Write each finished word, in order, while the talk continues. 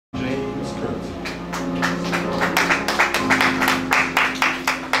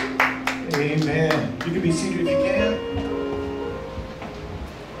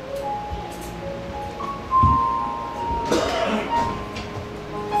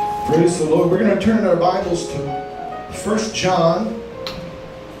Praise the Lord. We're going to turn our Bibles to 1 John.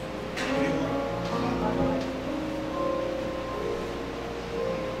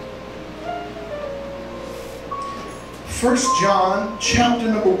 1 John chapter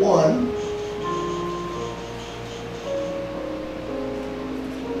number 1.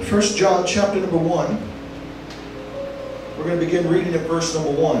 1 John chapter number 1. We're going to begin reading at verse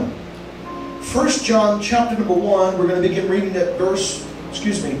number 1. 1 John chapter number 1, we're going to begin reading at verse,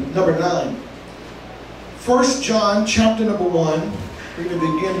 number 9. 1 John chapter number 1, we're going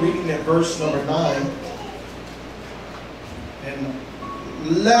to begin reading at verse number 9. And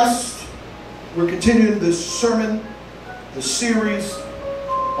lest we're continuing this sermon, the series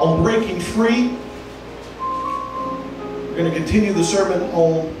on breaking free. We're going to continue the sermon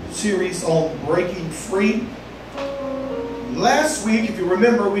on series on breaking free. Last week, if you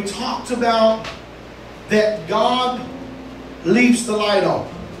remember, we talked about that God leaves the light on.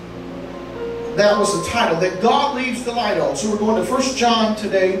 That was the title, that God leaves the light on. So we're going to 1 John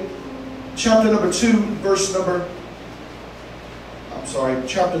today, chapter number 2,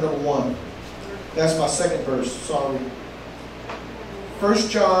 chapter number 1. That's my second verse, sorry. 1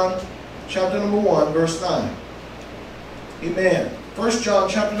 John chapter number 1, verse 9. Amen. 1 John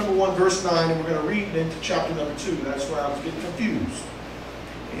chapter number 1, verse 9, and we're going to read into chapter number 2. That's where I was getting confused.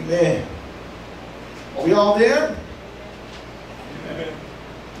 Amen. Are we all there? Amen.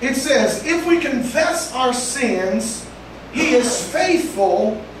 It says, if we confess our sins, He is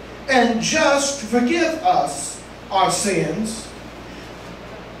faithful and just to forgive us our sins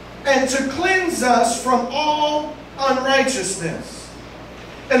and to cleanse us from all unrighteousness.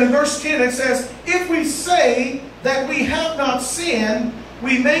 And in verse 10 it says, if we say that we have not sinned,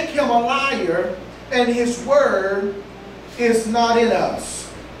 we make Him a liar, and His word is not in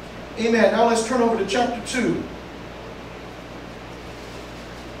us. Amen. Now let's turn over to chapter 2.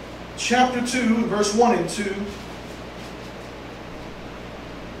 Chapter 2, verse 1 and 2.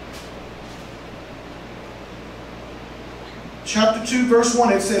 Chapter 2, verse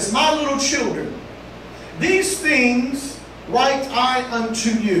 1, it says, my little children, these things write I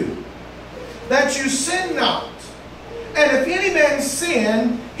unto you, that you sin not. And if any man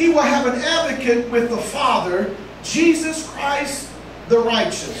sin, he will have an advocate with the Father, Jesus Christ the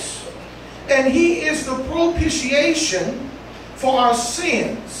righteous. And He is the propitiation for our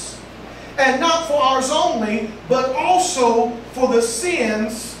sins, and not for ours only, but also for the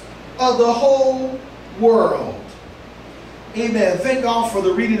sins of the whole world. Amen. Thank God for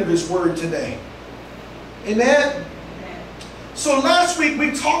the reading of His word today. Amen. So last week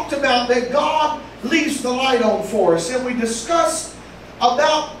we talked about that God leaves the light on for us, and we discussed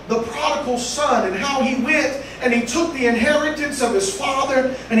about the prodigal son and how he went and he took the inheritance of his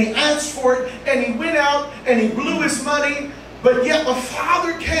father and he asked for it and he went out and he blew his money, but yet the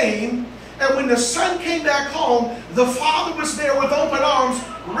father came, and when the son came back home, the father was there with open arms,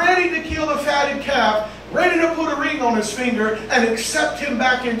 ready to kill the fatted calf, ready to put a ring on his finger and accept him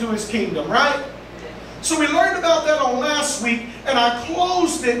back into his kingdom, right? So we learned about that on last week, and I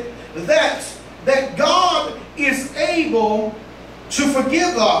closed it that God is able to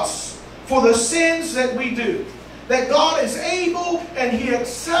forgive us for the sins that we do. That God is able and He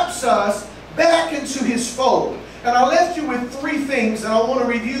accepts us back into His fold. And I left you with 3 things, and I want to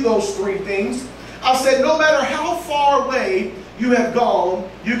review those 3 things. I said, no matter how far away you have gone,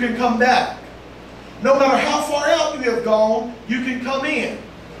 you can come back. No matter how far out you have gone, you can come in.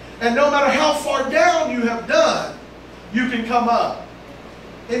 And no matter how far down you have done, you can come up.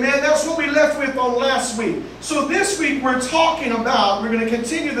 Amen. That's what we left with on last week. So this week we're going to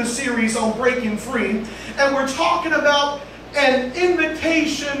continue the series on breaking free. And we're talking about an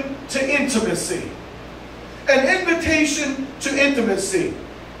invitation to intimacy. An invitation to intimacy.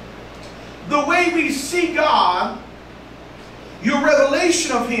 The way we see God, your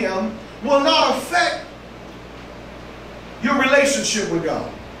revelation of Him will not affect your relationship with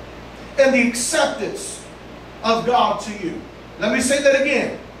God and the acceptance of God to you. Let me say that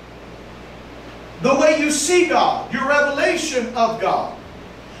again. The way you see God, your revelation of God,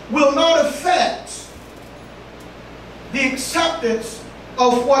 will not affect the acceptance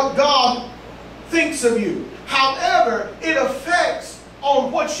of what God thinks of you. However, it affects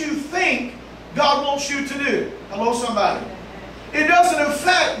on what you think God wants you to do. Hello, somebody. It doesn't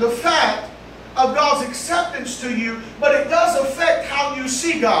affect the fact of God's acceptance to you, but it does affect how you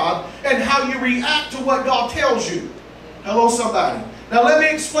see God and how you react to what God tells you. Hello, somebody. Now let me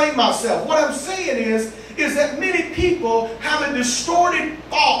explain myself. What I'm saying is that many people have a distorted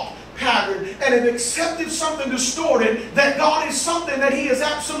thought pattern and have accepted something distorted, that God is something that He is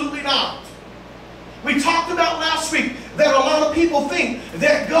absolutely not. We talked about last week that a lot of people think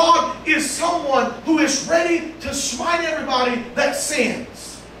that God is someone who is ready to smite everybody that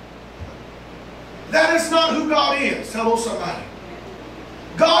sins. That is not who God is. Hello, somebody.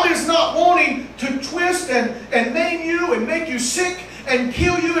 God is not wanting to twist and maim you and make you sick and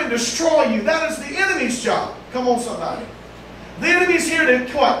kill you and destroy you. That is the enemy's job. Come on, somebody. The enemy's here to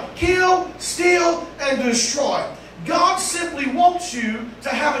what? Kill, steal, and destroy. God simply wants you to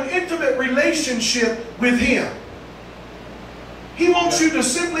have an intimate relationship with Him. He wants you to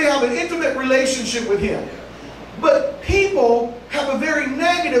simply have an intimate relationship with Him. But people have a very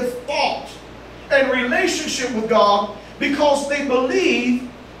negative thought and relationship with God because they believe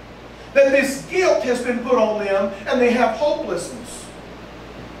that this guilt has been put on them and they have hopelessness.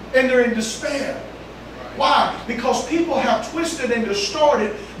 And they're in despair. Why? Because people have twisted and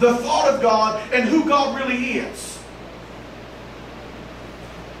distorted the thought of God and who God really is.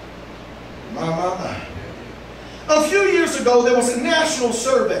 My. A few years ago, there was a national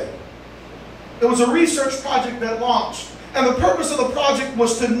survey. There was a research project that launched. And the purpose of the project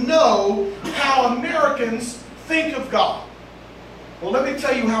was to know how Americans think of God. Well, let me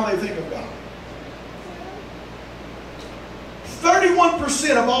tell you how they think of God.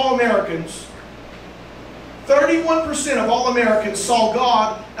 31% of all Americans, 31% of all Americans saw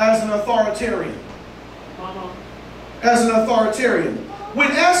God as an authoritarian. As an authoritarian. When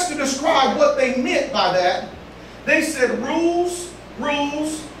asked to describe what they meant by that, they said rules,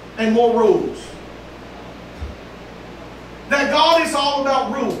 rules, and more rules. That God is all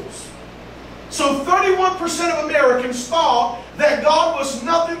about rules. So 31% of Americans thought that God was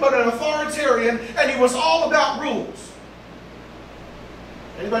nothing but an authoritarian and He was all about rules.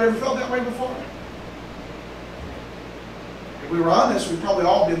 Anybody ever felt that way before? If we were honest, we've probably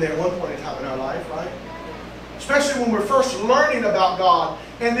all been there at one point in time in our life, right? Especially when we're first learning about God.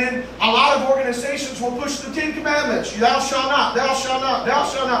 And then a lot of organizations will push the 10 Commandments. Thou shalt not, thou shalt not, thou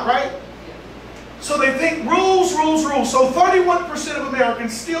shalt not, right? So they think rules, rules, rules. So 31% of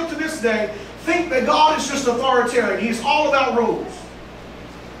Americans still to this day think that God is just authoritarian. He's all about rules.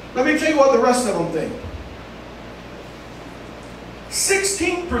 Let me tell you what the rest of them think.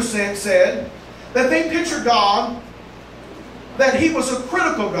 16% said that they picture God, that He was a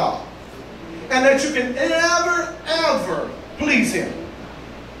critical God. And that you can never, ever please Him.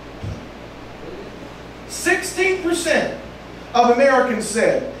 16% of Americans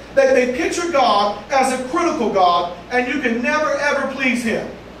said that they picture God as a critical God and you can never, ever please Him.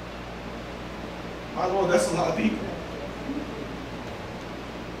 My Lord, that's a lot of people.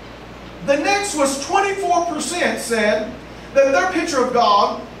 The next was 24% said that their picture of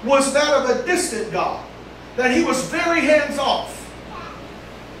God was that of a distant God. That He was very hands-off.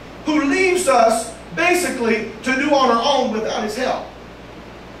 Who leaves us basically to do on our own without His help.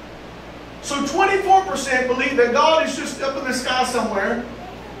 So 24% believe that God is just up in the sky somewhere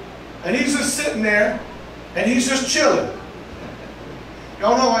and He's just sitting there and He's just chilling.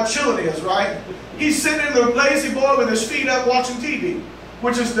 Y'all know what chilling is, right? He's sitting in the lazy boy with his feet up watching TV,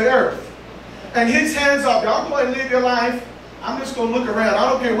 which is the earth. And His hands up. Y'all go ahead and live your life. I'm just going to look around. I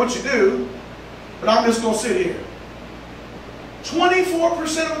don't care what you do, but I'm just going to sit here.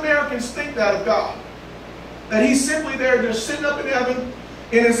 24% of Americans think that of God. That He's simply there just sitting up in heaven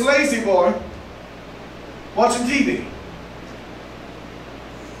in His lazy boy watching TV.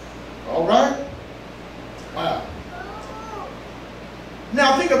 All right? Wow.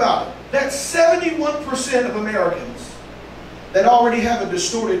 Now think about it. That's 71% of Americans that already have a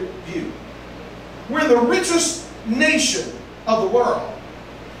distorted view. We're the richest nation of the world.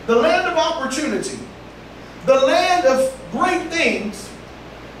 The land of opportunity. The land of great things,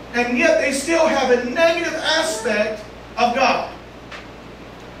 and yet they still have a negative aspect of God.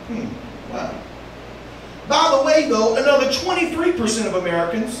 Wow. By the way, though, another 23% of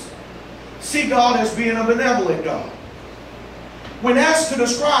Americans see God as being a benevolent God. When asked to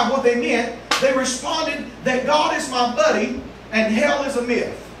describe what they meant, they responded that God is my buddy and hell is a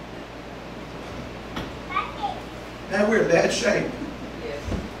myth. Now we're in bad shape.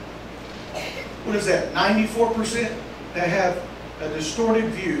 What is that? 94% that have a distorted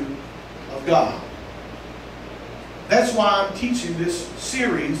view of God. That's why I'm teaching this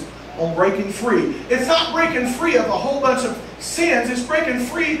series on breaking free. It's not breaking free of a whole bunch of sins. It's breaking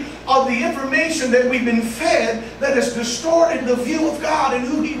free of the information that we've been fed that has distorted the view of God and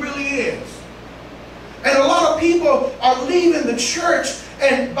who He really is. And a lot of people are leaving the church,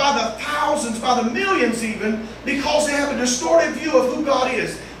 and by the thousands, by the millions even, because they have a distorted view of who God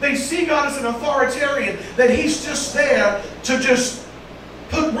is. They see God as an authoritarian, that He's just there to just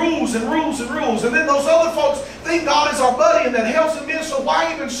put rules and rules and rules. And then those other folks think God is our buddy and that hell's in men, so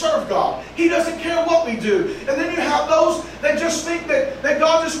why even serve God? He doesn't care what we do. And then you have those that just think that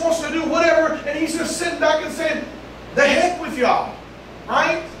God just wants to do whatever, and He's just sitting back and saying, the heck with y'all.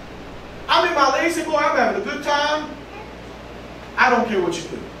 Right? I'm in my lazy boy, I'm having a good time. I don't care what you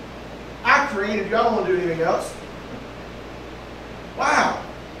do. I created you, I don't want to do anything else. Wow.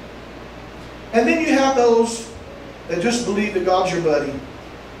 And then you have those that just believe that God's your buddy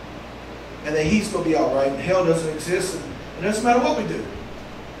and that He's going to be all right and hell doesn't exist and it doesn't matter what we do.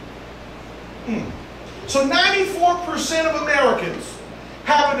 So 94% of Americans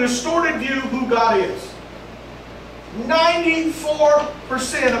have a distorted view of who God is.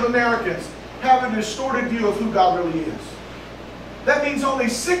 94% of Americans have a distorted view of who God really is. That means only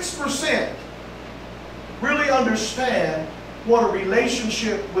 6% really understand what a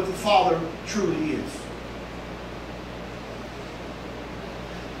relationship with the Father truly is.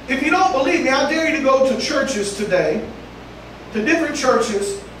 If you don't believe me, I dare you to go to churches today, to different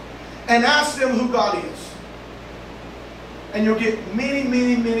churches, and ask them who God is. And you'll get many,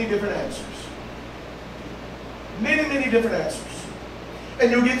 many, many different answers. Many, many different answers. And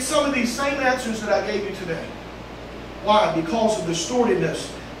you'll get some of these same answers that I gave you today. Why? Because of the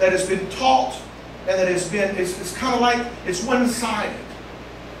distortedness that has been taught and that has been, it's kind of like it's one-sided.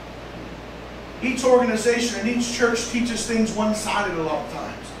 Each organization and each church teaches things one-sided a lot of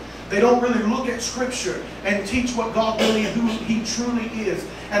times. They don't really look at Scripture and teach what God really, who He truly is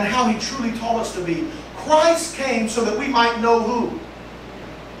and how He truly taught us to be. Christ came so that we might know who?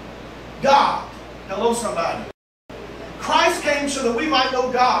 God. Hello, somebody. Christ came so that we might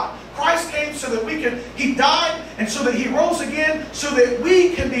know God. Christ came so that He died and so that He rose again so that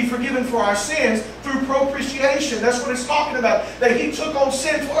we can be forgiven for our sins through propitiation. That's what it's talking about. That He took on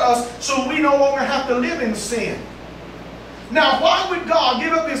sin for us so we no longer have to live in sin. Now, why would God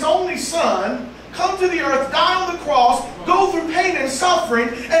give up His only Son, come to the earth, die on the cross, go through pain and suffering,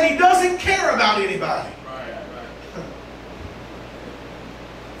 and He doesn't care about anybody?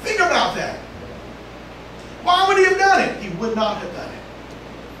 Think about that. Why would He have done it? He would not have done it.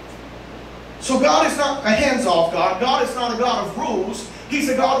 So God is not a hands-off God. God is not a God of rules. He's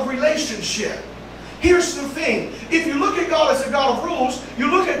a God of relationship. Here's the thing. If you look at God as a God of rules, you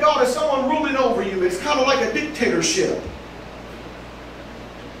look at God as someone ruling over you. It's kind of like a dictatorship.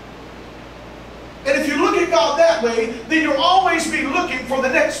 And if you look at God that way, then you'll always be looking for the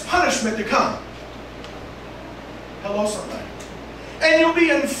next punishment to come. Hello, somebody. And you'll be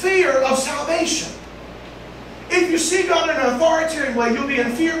in fear of salvation. If you see God in an authoritarian way, you'll be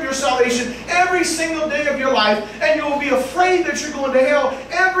in fear of your salvation every single day of your life, and you'll be afraid that you're going to hell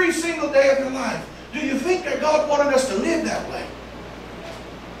every single day of your life. Do you think that God wanted us to live that way?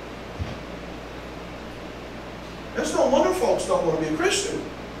 There's no wonder folks don't want to be a Christian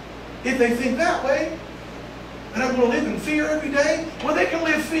if they think that way. And I'm going to live in fear every day. Well, they can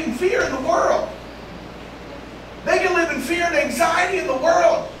live in fear in the world. They can live in fear and anxiety in the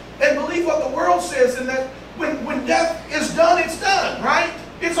world and believe what the world says, and that when death is done, it's done, right?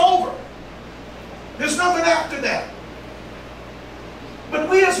 It's over. There's nothing after that. But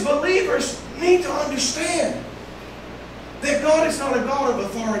we as believers need to understand that God is not a God of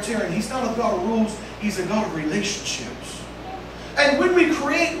authoritarian. He's not a God of rules. He's a God of relationships. And when we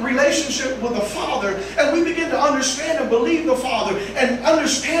create relationship with the Father and we begin to understand and believe the Father and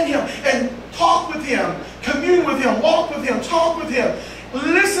understand Him and talk with Him, commune with Him, walk with Him, talk with Him,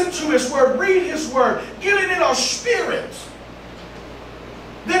 listen to His Word, read His Word, get it in our spirits,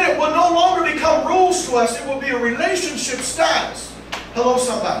 then it will no longer become rules to us. It will be a relationship status. Hello,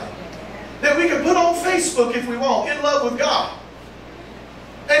 somebody. That we can put on Facebook if we want, in love with God.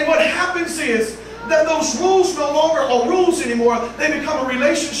 And what happens is that those rules no longer are rules anymore. They become a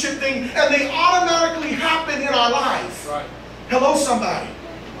relationship thing, and they automatically happen in our life. Right. Hello, somebody.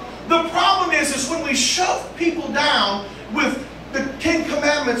 The problem is when we shove people down with the 10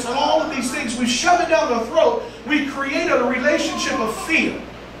 Commandments and all of these things, we shove it down their throat, we create a relationship of fear.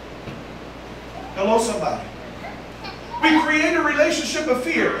 Hello, somebody. We create a relationship of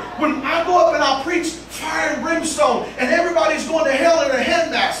fear. When I go up and I preach fire and brimstone and everybody's going to hell in a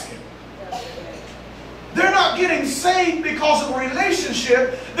handbasket, they're not getting saved because of a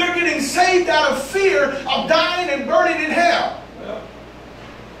relationship. They're getting saved out of fear of dying and burning in hell.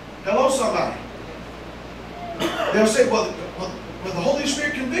 Hello, somebody. They'll say, well, the Holy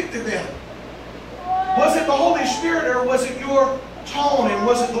Spirit convicted them. Was it the Holy Spirit, or was it your tone, and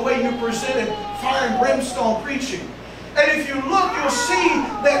was it the way you presented fire and brimstone preaching? And if you look, you'll see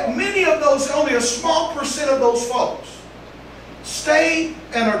that many of those, only a small percent of those folks, stay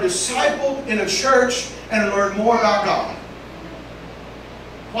and are discipled in a church and learn more about God.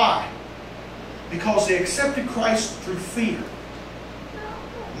 Why? Because they accepted Christ through fear,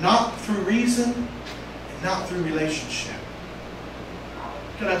 not through reason, and not through relationship.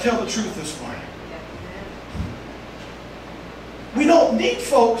 Can I tell the truth this morning? We don't need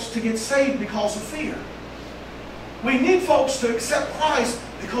folks to get saved because of fear. We need folks to accept Christ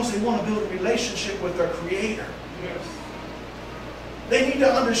because they want to build a relationship with their Creator. Yes. They need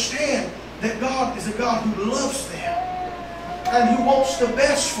to understand that God is a God who loves them and who wants the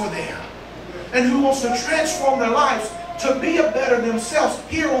best for them and who wants to transform their lives to be a better themselves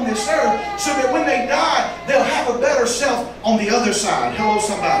here on this earth so that when they die, they'll have a better self on the other side. Hello,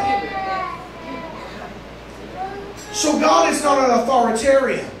 somebody. So God is not an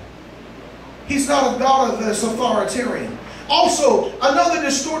authoritarian. He's not a God that's authoritarian. Also, another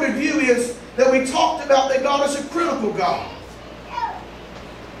distorted view is that we talked about that God is a critical God.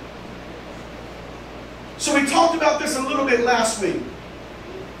 So we talked about this a little bit last week.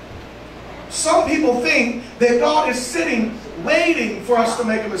 Some people think that God is sitting, waiting for us to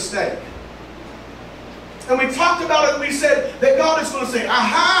make a mistake. And we talked about it and we said that God is going to say,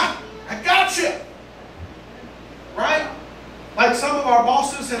 aha, I got you. Right? Like some of our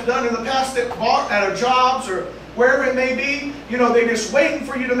bosses have done in the past at our jobs or wherever it may be. You know, they're just waiting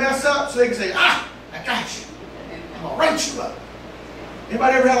for you to mess up so they can say, ah, I got you. I'm going to write you up.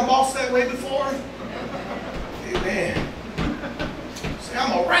 Anybody ever had a boss that way before? Amen. Say,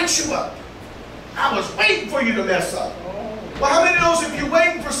 I'm going to write you up. I was waiting for you to mess up. Well, how many knows if you're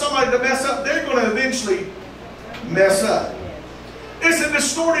waiting for somebody to mess up, they're going to eventually mess up? It's a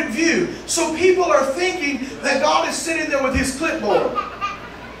distorted view. So people are thinking that God is sitting there with His clipboard.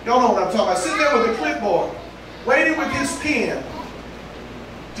 Y'all know what I'm talking about. Sitting there with a clipboard, waiting with His pen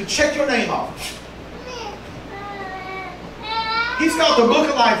to check your name off. He's got the book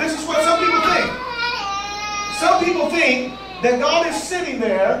of life. This is what some people think. Some people think that God is sitting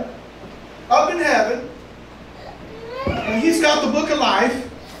there up in heaven and He's got the book of life,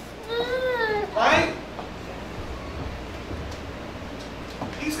 right?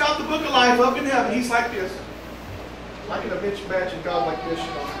 He's got the book of life up in heaven. He's like this. I can imagine God like this,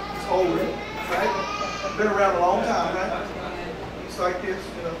 you know. He's older, right? Been around a long time, right? He's like this,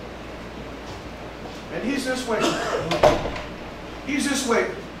 you know. And He's just waiting. He's just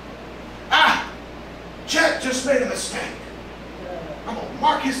waiting. Ah! Jack just made a mistake. I'm going to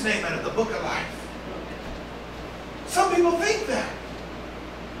mark his name out of the book of life. Some people think that.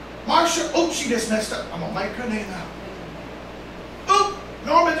 Marsha, oh, she just messed up. I'm going to make her name out. Oop,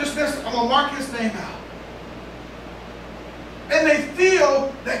 Norman just messed up. I'm going to mark his name out. And they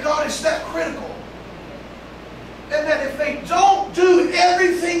feel that God is that critical. And that if they don't do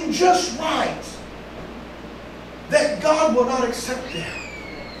everything just right, that God will not accept them.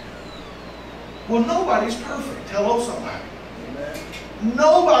 Well, nobody's perfect. Hello, somebody. Amen.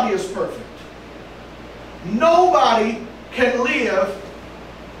 Nobody is perfect. Nobody can live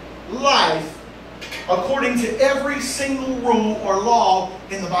life according to every single rule or law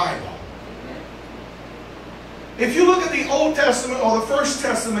in the Bible. If you look at the Old Testament or the First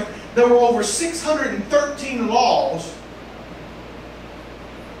Testament, there were over 613 laws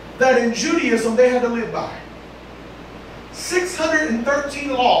that in Judaism they had to live by. 613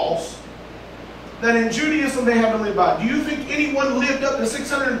 laws that in Judaism they had to live by. Do you think anyone lived up to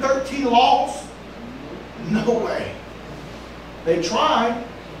 613 laws? No way. They tried,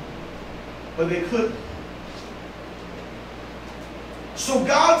 but they couldn't. So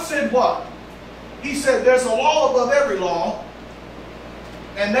God said what? He said there's a law above every law,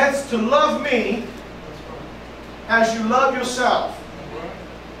 and that's to love me as you love yourself.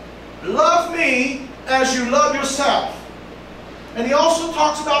 Love me as you love yourself. And He also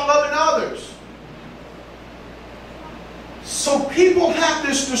talks about loving others. So people have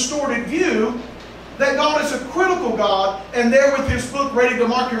this distorted view that God is a critical God and there with His book ready to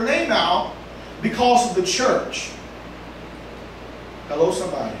mark your name out because of the church. Hello,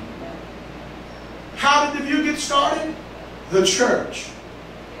 somebody. How did the view get started? The church.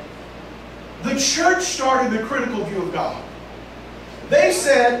 The church started the critical view of God. They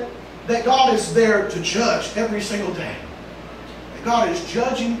said that God is there to judge every single day. That God is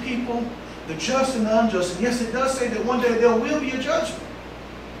judging people, the just and the unjust. And yes, it does say that one day there will be a judgment.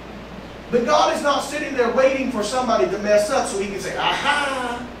 But God is not sitting there waiting for somebody to mess up so He can say,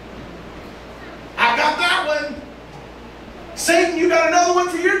 aha, I got that one. Satan, you got another one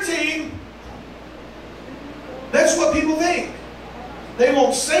for your team. That's what people think. They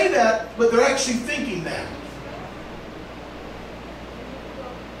won't say that, but they're actually thinking that.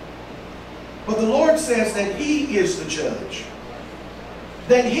 But the Lord says that He is the judge.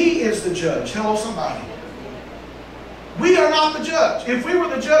 That He is the judge. Hello, somebody. We are not the judge. If we were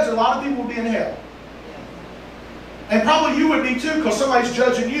the judge, a lot of people would be in hell. And probably you would be too, because somebody's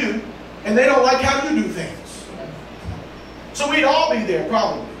judging you and they don't like how you do things. So we'd all be there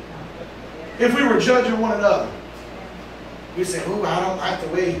probably. If we were judging one another. We'd say, oh, I don't like the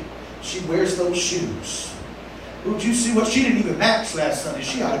way she wears those shoes. Oh, did you see what? She didn't even match last Sunday.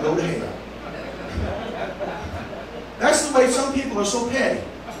 She ought to go to hell. That's the way some people are so petty.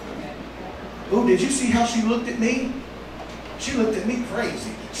 Oh, did you see how she looked at me? She looked at me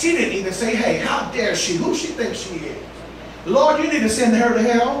crazy. She didn't even say, hey, how dare she? Who she thinks she is? Lord, you need to send her to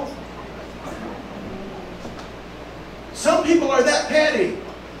hell. Some people are that petty.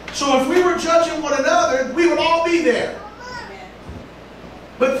 So if we were judging one another, we would all be there.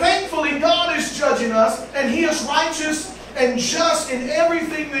 But thankfully, God is judging us, and He is righteous and just in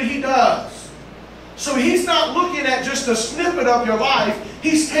everything that He does. So He's not looking at just a snippet of your life.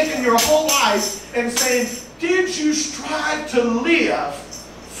 He's taking your whole life and saying, did you strive to live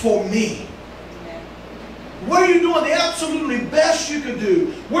for me? Were you doing the absolutely best you could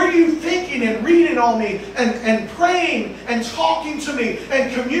do? Were you thinking and reading on me and praying and talking to me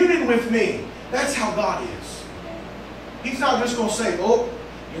and communing with me? That's how God is. He's not just going to say, oh,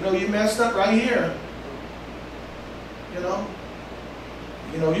 you know, you messed up right here. You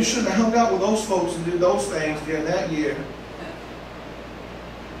know, you shouldn't have hung out with those folks and did those things during that year.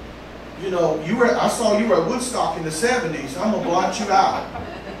 You know, I saw you were at Woodstock in the 70s. I'm going to blot you out.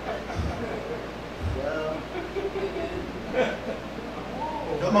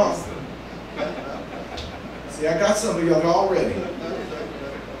 Come on. See, I got some of y'all already.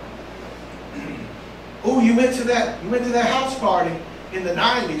 Oh, you went to that house party in the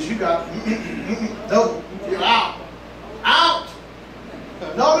 90s. You got, no, you're out. Out.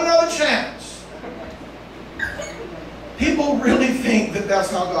 Not another chance. People really think that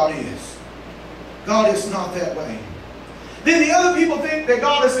that's how God is. God is not that way. Then the other people think that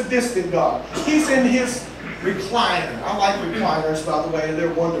God is a distant God. He's in His recliner. I like recliners, by the way.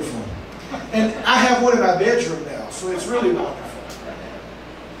 They're wonderful. And I have one in my bedroom now, so it's really wonderful.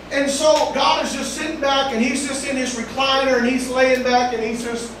 And so God is just sitting back, and He's just in His recliner, and He's laying back, and He's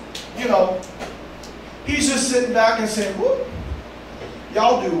just, you know, He's just sitting back and saying, whoop,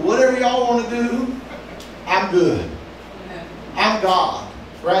 y'all do whatever y'all want to do. I'm good. I'm God,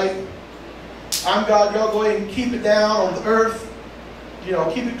 right? I'm God. Y'all go ahead and keep it down on the earth. You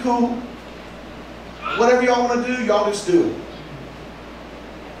know, keep it cool. Whatever y'all want to do, y'all just do it.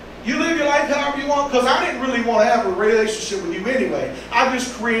 You live your life however you want, because I didn't really want to have a relationship with you anyway. I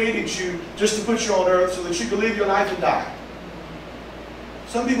just created you just to put you on earth so that you could live your life and die.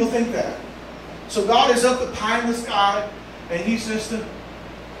 Some people think that. So God is up at pie in the sky, and He's just a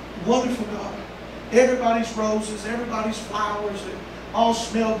wonderful God. Everybody's roses, everybody's flowers, they all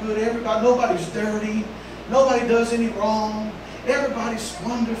smell good. Nobody's dirty. Nobody does any wrong. Everybody's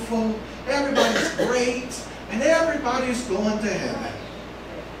wonderful. Everybody's great. And everybody's going to heaven.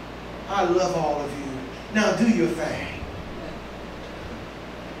 I love all of you. Now do your thing.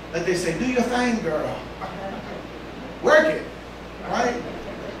 Like they say, do your thing, girl. Work it. Right?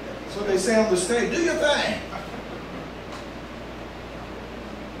 So they say on the stage, do your thing.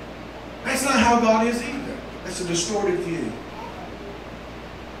 That's not how God is either. That's a distorted view.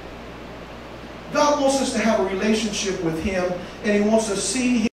 God wants us to have a relationship with Him, and He wants to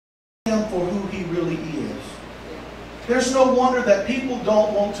see Him for who He really is. There's no wonder that people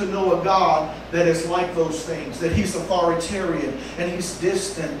don't want to know a God that is like those things, that He's authoritarian, and He's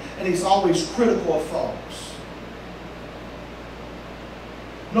distant, and He's always critical of folks.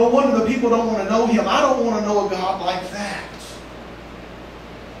 No wonder the people don't want to know Him. I don't want to know a God like that.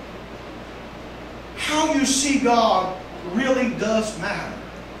 How you see God really does matter.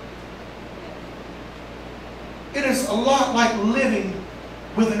 It is a lot like living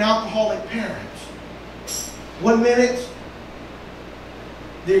with an alcoholic parent. 1 minute,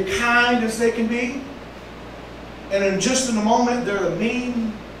 they're kind as they can be. And in just in a moment, they're the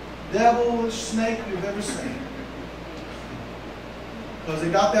mean devil snake you've ever seen. Because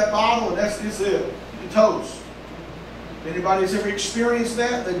they got that bottle and that's it. You're toast. If anybody's ever experienced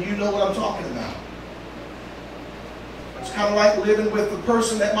that, then you know what I'm talking about. It's kind of like living with a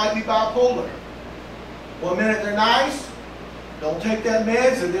person that might be bipolar. 1 minute they're nice, don't take that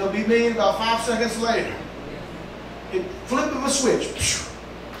meds, and they'll be mean about 5 seconds later. It flip of a switch.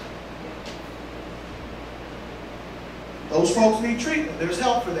 Those folks need treatment. There's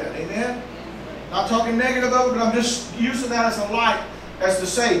help for that. Amen? Not talking negative of it, but I'm just using that as a light, as to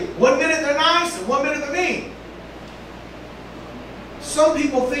say, 1 minute they're nice and 1 minute they're mean. Some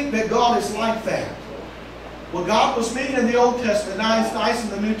people think that God is like that. Well, God was mean in the Old Testament, now He's nice in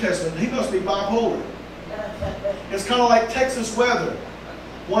the New Testament. He must be bipolar. It's kind of like Texas weather.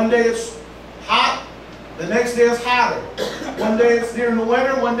 One day it's hot, the next day it's hotter. One day it's during the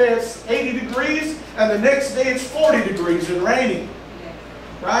winter, one day it's 80 degrees, and the next day it's 40 degrees and raining.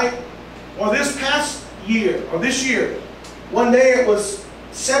 Right? Or this past year, or this year, one day it was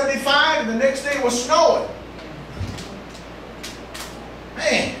 75 and the next day it was snowing.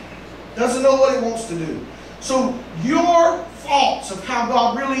 Man, doesn't know what it wants to do. So your thoughts of how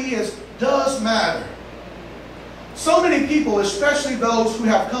God really is does matter. So many people, especially those who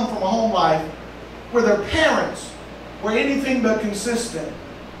have come from a home life where their parents were anything but consistent,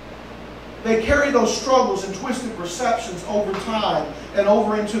 they carry those struggles and twisted perceptions over time and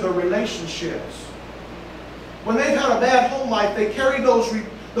over into their relationships. When they've had a bad home life, they carry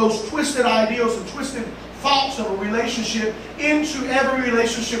those twisted ideals and twisted thoughts of a relationship into every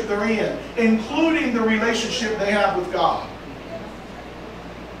relationship they're in, including the relationship they have with God.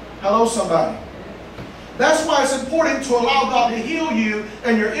 Hello, somebody. That's why it's important to allow God to heal you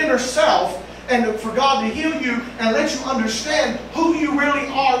and your inner self, and for God to heal you and let you understand who you really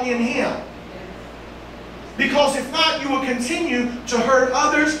are in Him. Because if not, you will continue to hurt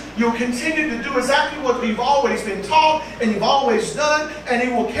others. You'll continue to do exactly what you've always been taught and you've always done, and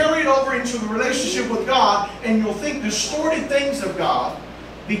it will carry it over into the relationship with God, and you'll think distorted things of God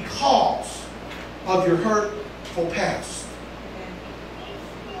because of your hurtful past.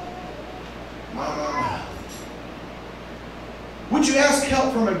 Would you ask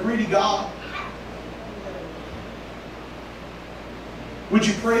help from a greedy God? Would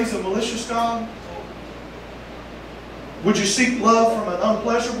you praise a malicious God? Would you seek love from an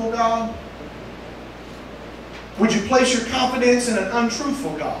unpleasurable God? Would you place your confidence in an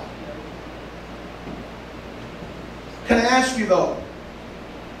untruthful God? Can I ask you though,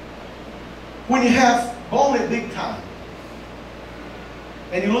 when you have blown it big time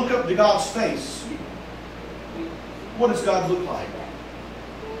and you look up to God's face, what does God look like?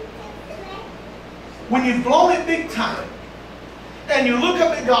 When you've blown it big time and you look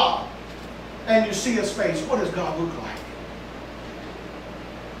up at God and you see His face, what does God look like?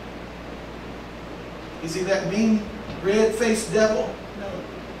 Is He that mean, red-faced devil? No.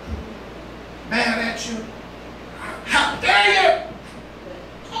 Mad at you? How dare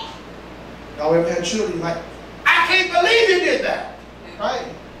you? Y'all ever had children like, I can't believe you did that. Right?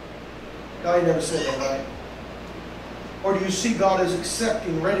 Y'all ain't never said that, right? Or do you see God as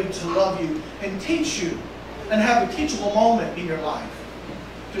accepting, ready to love you and teach you and have a teachable moment in your life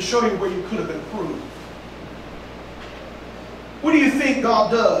to show you where you could have improved? What do you think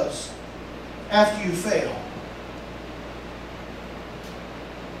God does after you fail?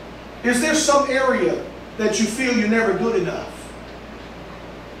 Is there some area that you feel you're never good enough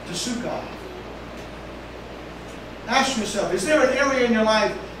to suit God? Ask yourself, is there an area in your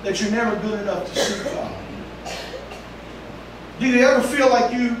life that you're never good enough to suit God? Do you ever feel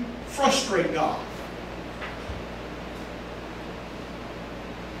like you frustrate God?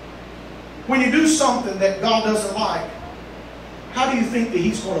 When you do something that God doesn't like, how do you think that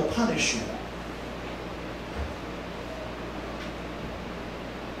He's going to punish you?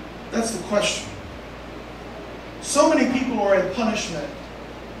 That's the question. So many people are in punishment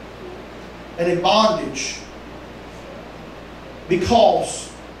and in bondage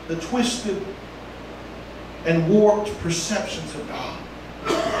because the twisted and warped perceptions of God.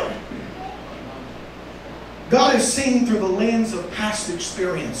 God is seen through the lens of past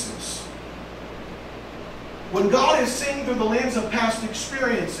experiences. When God is seen through the lens of past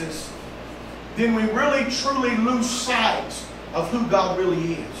experiences, then we really truly lose sight of who God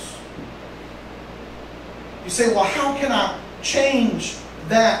really is. You say, well, how can I change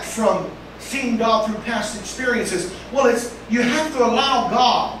that from seeing God through past experiences? Well, you have to allow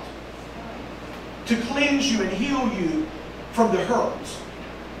God to cleanse you and heal you from the hurt.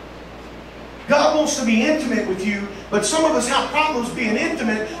 God wants to be intimate with you, but some of us have problems being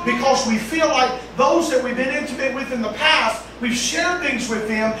intimate because we feel like those that we've been intimate with in the past, we've shared things with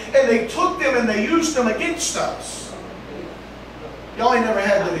them, and they took them and they used them against us. Y'all ain't never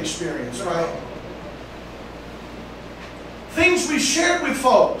had that experience, right? Things we shared with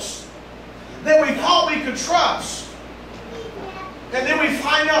folks that we thought we could trust, and then we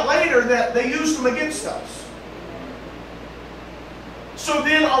find out later that they used them against us. So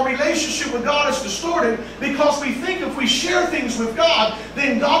then our relationship with God is distorted because we think if we share things with God,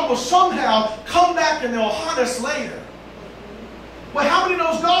 then God will somehow come back and they'll haunt us later. Well, how many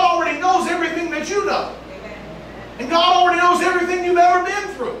knows God already knows everything that you know? And God already knows everything you've ever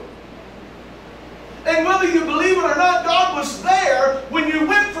been through. And whether you believe it or not, God was there when you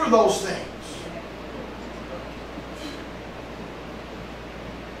went through those things.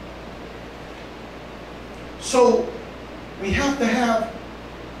 So we have to have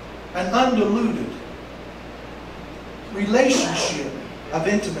an undiluted relationship of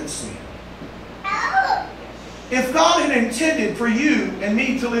intimacy. If God had intended for you and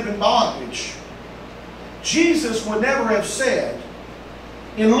me to live in bondage, Jesus would never have said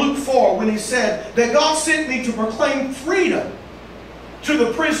in Luke 4 when he said that God sent me to proclaim freedom to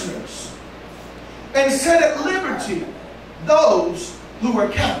the prisoners and set at liberty those who are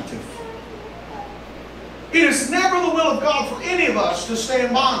captive. It is never the will of God for any of us to stay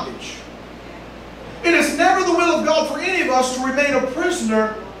in bondage. It is never the will of God for any of us to remain a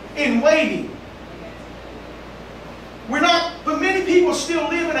prisoner in waiting. But many people still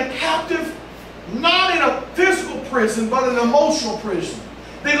live in a captive, not in a physical prison, but an emotional prison.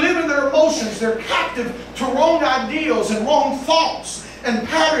 They live in their emotions. They're captive to wrong ideals and wrong thoughts and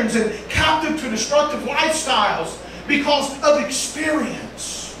patterns, and captive to destructive lifestyles because of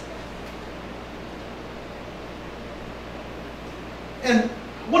experience. And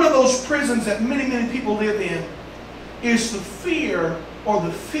one of those prisons that many, many people live in is the fear or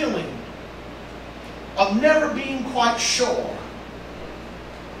the feeling of never being quite sure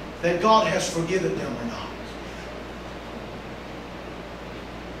that God has forgiven them or not.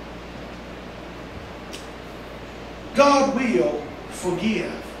 God will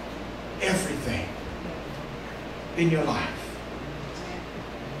forgive everything in your life.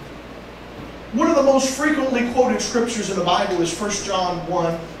 One of the most frequently quoted scriptures in the Bible is 1 John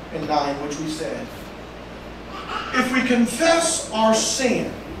 1 and 9, which we said, if we confess our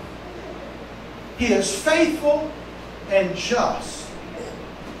sin, He is faithful and just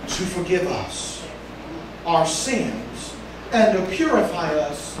to forgive us our sins and to purify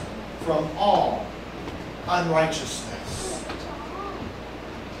us from all unrighteousness.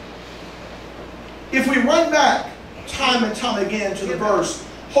 If we run back time and time again to the verse,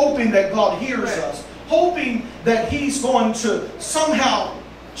 hoping that God hears us, hoping that He's going to somehow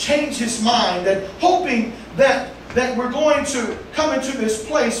change His mind, that hoping that we're going to come into this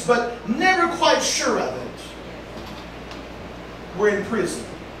place, but never quite sure of it, we're in prison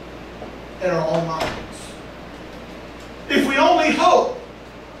in our own minds. If we only hope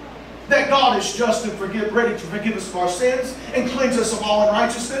that God is just and ready to forgive us of our sins and cleanse us of all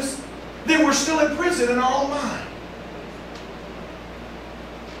unrighteousness, then we're still in prison in our own mind.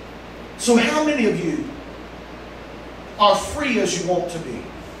 So how many of you are free as you want to be?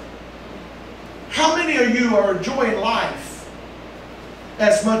 How many of you are enjoying life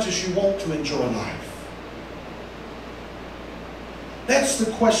as much as you want to enjoy life? That's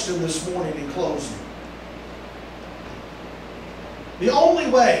the question this morning in closing. The only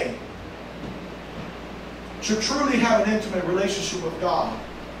way to truly have an intimate relationship with God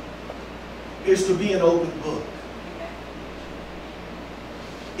is to be an open book.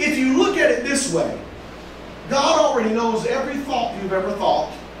 If you look at it this way, God already knows every thought you've ever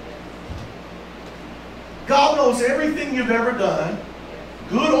thought. God knows everything you've ever done,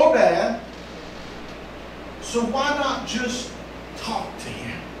 good or bad. So why not just talk to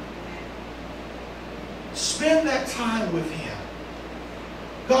Him? Spend that time with Him.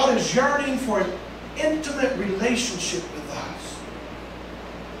 God is yearning for an intimate relationship with us.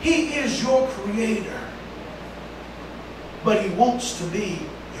 He is your Creator, but He wants to be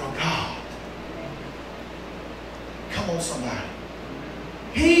your God. Come on, somebody.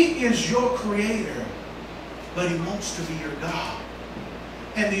 He is your Creator, but He wants to be your God.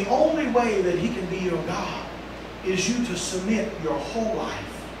 And the only way that He can be your God is you to submit your whole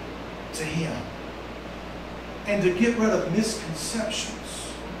life to Him and to get rid of misconceptions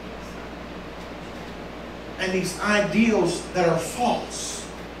and these ideals that are false.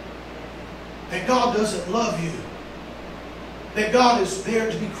 That God doesn't love you. That God is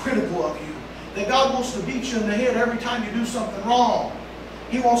there to be critical of you. That God wants to beat you in the head every time you do something wrong.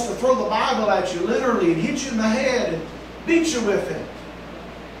 He wants to throw the Bible at you literally and hit you in the head and beat you with it.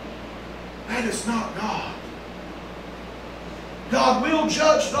 That is not God. God will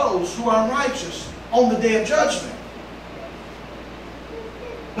judge those who are unrighteous on the day of judgment.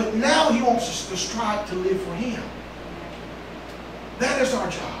 But now He wants us to strive to live for Him. That is our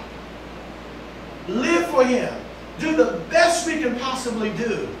job. Live for Him. Do the best we can possibly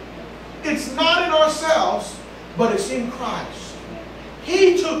do. It's not in ourselves, but it's in Christ.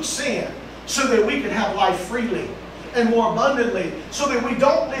 He took sin so that we could have life freely and more abundantly, so that we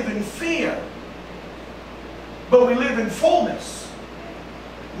don't live in fear, but we live in fullness,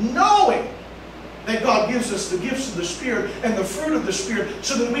 knowing that God gives us the gifts of the Spirit and the fruit of the Spirit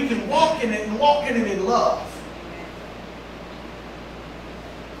so that we can walk in it and walk in it in love.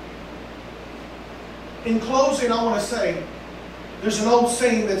 In closing, I want to say, there's an old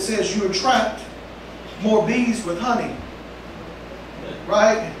saying that says, you attract more bees with honey.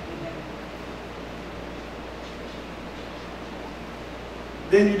 Right?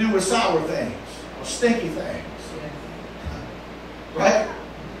 Than you do with sour things or stinky things. Right?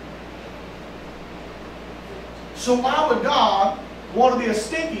 So why would God want to be a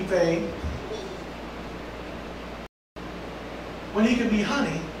stinky thing when He can be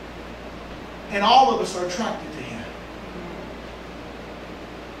honey and all of us are attracted to Him?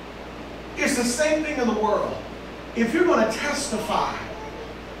 It's the same thing in the world. If you're going to testify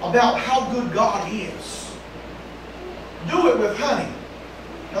about how good God is, do it with honey.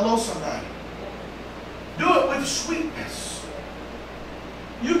 Hello, somebody. Do it with sweetness.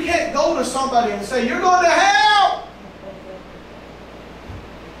 You can't go to somebody and say, you're going to hell.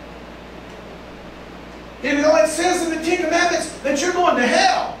 Even though it says in the Ten Commandments that you're going to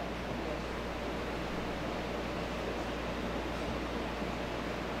hell.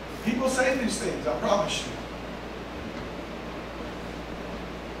 People say these things, I promise you.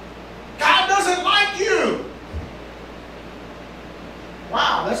 God doesn't like you.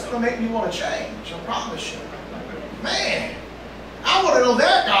 Wow, that's going to make me want to change, I promise you. Man, I want to know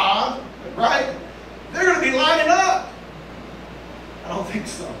that God, right? They're going to be lining up. I don't think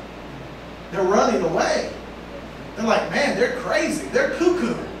so. They're running away. They're like, man, they're crazy. They're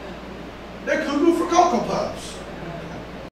cuckoo. They're cuckoo for Cocoa Puffs.